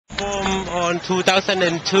on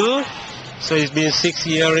 2002, so it's been 6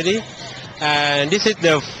 years already. And this is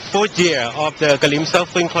the 4th year of the Kalim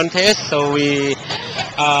surfing contest. So we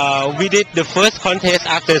did the first contest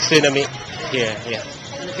after tsunami here. Yeah.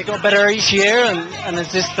 It got better each year, and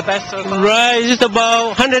is this the best so far? Right, it's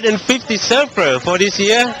about 150 surfers for this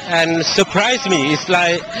year, and surprised me. It's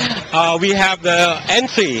like we have the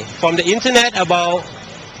entry from the internet about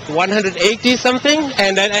 180 something,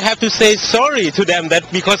 and then I have to say sorry to them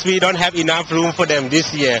that because we don't have enough room for them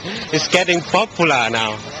this year. It's getting popular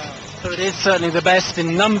now. So it is certainly the best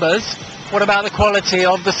in numbers. What about the quality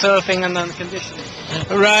of the surfing and the conditions?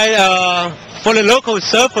 Right, for the local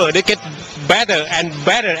surfer, they get better and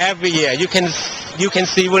better every year. You can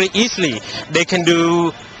see very easily. They can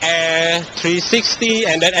do air 360,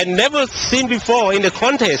 and that I never seen before in the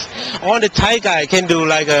contest. All the Thai guy can do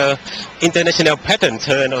like a international pattern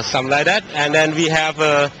turn or something like that. And then we have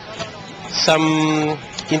some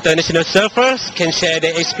international surfers can share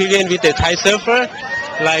their experience with the Thai surfer.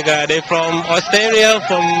 Like they're from Australia,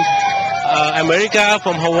 from America,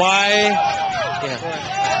 from Hawaii. Yeah.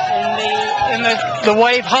 In the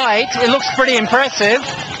wave height, it looks pretty impressive.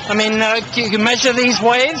 I mean, you can measure these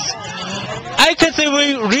waves. I can say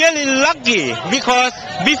we're really lucky because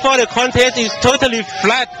before the contest is totally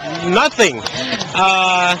flat, nothing.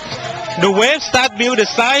 The waves start build the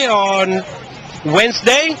site on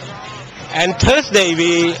Wednesday, and Thursday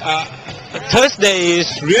Thursday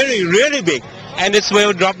is really big. And it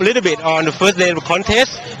will drop a little bit on the first day of the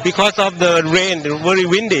contest because of the rain, very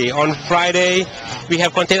windy. On Friday, we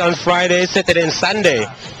have contest on Friday, Saturday and Sunday.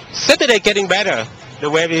 Saturday getting better. The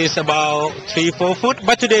wave is about 3-4 foot,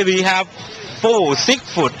 but today we have 4-6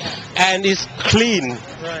 foot, and it's clean.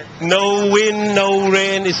 Right. No wind, no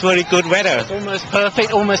rain. It's very good weather. It's almost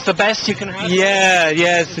perfect, almost the best you can have. Yeah,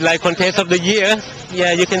 yes, like contest of the year.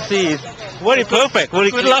 Yeah, you can see it's very perfect. Very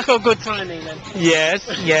good luck or good timing then? Yes,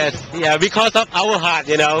 yeah, because of our heart,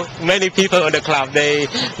 many people in the club, they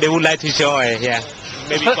would like to join, yeah.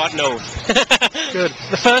 Maybe God knows. Good.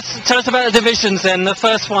 Tell us about the divisions then. The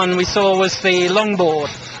first one we saw was the longboard.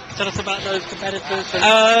 Tell us about those competitors.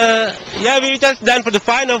 Yeah, we just done for the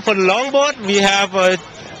final for the longboard. We have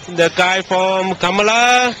the guy from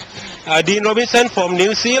Kamala, Dean Robinson from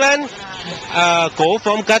New Zealand, Ko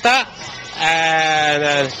from Qatar,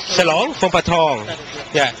 and Shalong from Patong.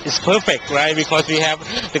 Yeah, it's perfect, right? Because we have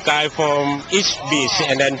the guy from each beach,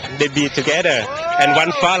 and then they be together, and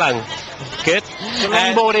one Falang. Good. The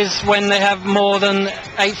longboard is when they have more than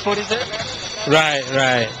 8 foot, is it?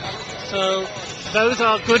 Right. So those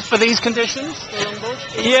are good for these conditions, the longboard?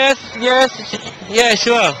 Yes,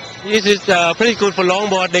 sure. This is pretty good for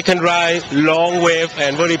longboard. They can ride long wave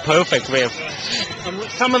and very perfect wave.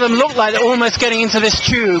 Some of them look like they're almost getting into this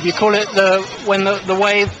tube. You call it when the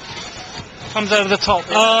wave comes over the top.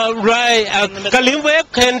 Right. Kalim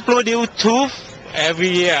wave can produce tube every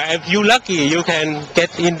year. If you're lucky, you can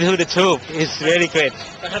get into the tube. It's very great.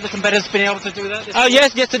 Have the competitors been able to do that?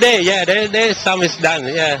 Yes, yesterday. Yeah, there some is done.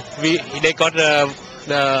 Yeah, they got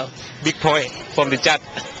the big point from the judge.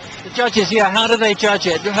 The judges, yeah. How do they judge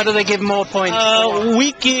it? How do they give more points?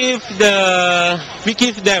 We give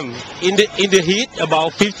them in the heat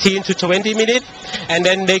about 15 to 20 minutes, and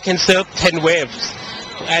then they can serve 10 waves,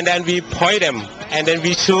 and then we point them, and then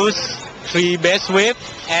we choose 3 best waves,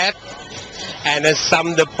 and then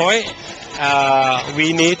sum the point.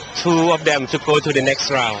 We need 2 of them to go to the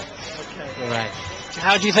next round. Okay. Right.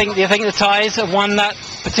 How do you think the Thais have won that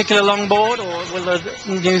particular longboard, or will the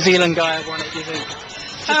New Zealand guy have won it? Do you think?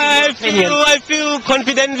 I feel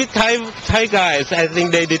confident with Thai guys. I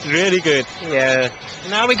think they did really good. Yeah.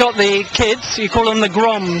 Now we got the kids. You call them the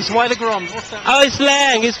Groms. Why the Groms? What's that? Oh, it's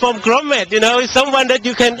slang. It's from Grommet. It's someone that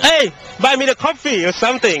you can, hey, buy me the coffee or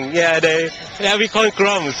something. Yeah, we call it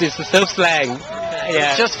Groms. It's a surf slang.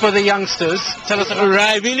 Yeah. Just for the youngsters. Tell us about.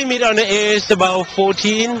 Right. We limit on the age about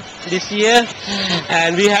 14 this year,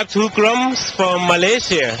 and we have 2 Groms from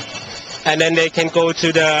Malaysia, and then they can go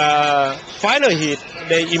to the final heat.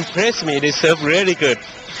 They impress me. They serve really good.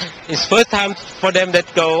 It's first time for them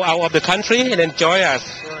that go out of the country and enjoy us.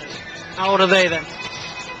 Right. How old are they then?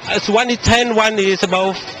 One is 10, one is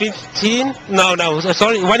about 15. No,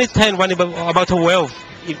 sorry. One is 10, one is about 12.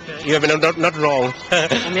 You have not wrong.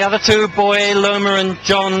 And the other 2, Boy Lerma and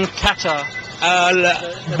John Kata.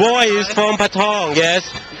 Boy is from Patong, yes.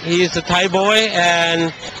 He is a Thai boy,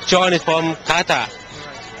 and John is from Qatar.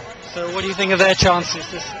 So what do you think of their chances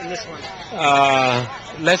in this one?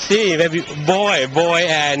 Let's see. Maybe Boy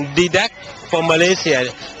and Didak from Malaysia.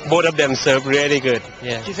 Both of them serve really good.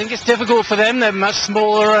 Yeah. Do you think it's difficult for them? They're much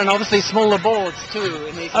smaller and obviously smaller boards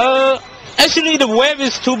too. Actually, the wave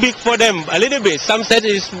is too big for them, a little bit. Some said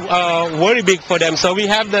it's very big for them. So we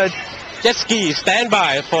have the jet ski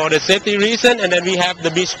standby for the safety reason, and then we have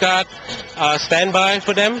the beach guard standby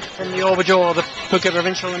for them. From the Organiser or the Phuket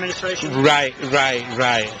Provincial Administration? Right.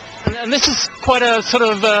 And this is quite a sort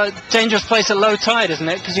of dangerous place at low tide, isn't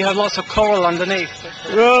it? Because you have lots of coral underneath.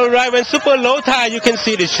 Right, when super low tide, you can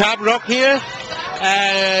see the sharp rock here.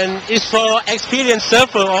 And it's for experienced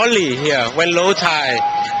surfer only here, when low tide.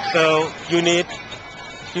 So you need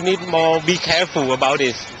more be careful about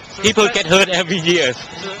this. People get hurt every year.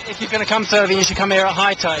 So if you're going to come surfing, you should come here at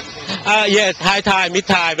high tide. Yes, high tide, mid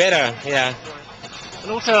tide, better. Yeah.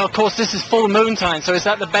 And also, of course, this is full moon time. So is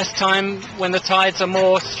that the best time when the tides are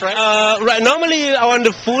more stretched? Right. Normally on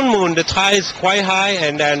the full moon, the tide is quite high,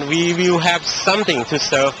 and then we will have something to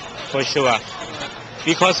surf for sure.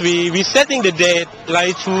 Because we setting the date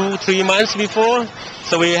like 2-3 months before,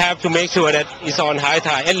 so we have to make sure that it's on high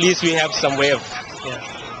tide. At least we have some wave. Yeah.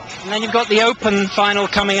 And then you've got the open final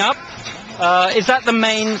coming up. Is that the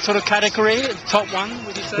main sort of category, top one,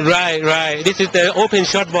 would you say? Right. This is the open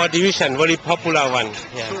shortboard division, very popular one.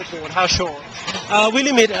 Yeah. Shortboard, how short? We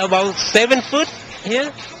limit about 7 foot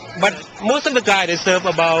here, but most of the guys they serve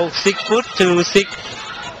about 6 foot to 6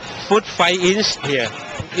 foot 5 inch here.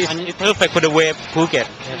 It's perfect for the wave Phuket.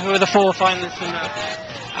 And who are the 4 finalists in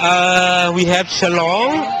that? We have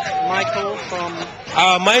Chalong,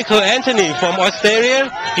 Michael Anthony from Australia.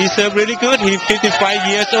 He served really good. He's 55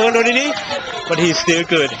 years old already, but he's still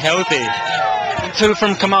good, healthy. And 2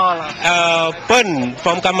 from Kamala. Pun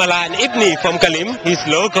from Kamala and Ibni from Kalim. He's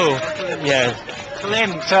local. Yeah.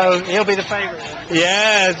 Kalim, so he'll be the favorite.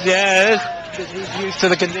 Yes. Because he's used to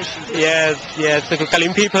the conditions. Yes. The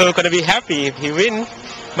Kalim people are going to be happy if he wins.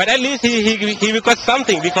 But at least he got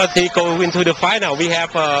something because he go into the final. We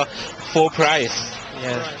have 4 prize.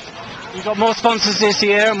 Yes. Right. You got more sponsors this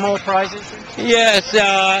year, more prizes? Yes.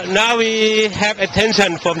 Now we have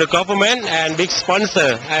attention from the government and big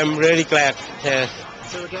sponsor. I'm really glad. Yes.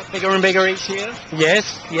 So it'll get bigger and bigger each year?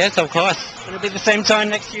 Yes, of course. Will it be the same time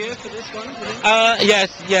next year for this one?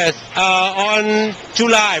 Yes. On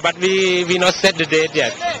July, but we not set the date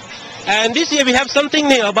yet. And this year we have something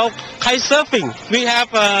new about kite surfing. We have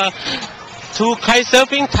 2 kite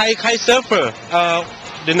surfing, Thai kite surfer.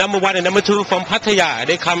 The number 1 and number 2 from Pattaya.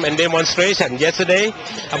 They come and demonstration yesterday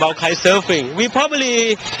about kite surfing. We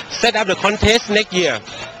probably set up the contest next year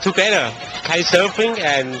together, kite surfing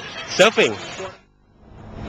and surfing.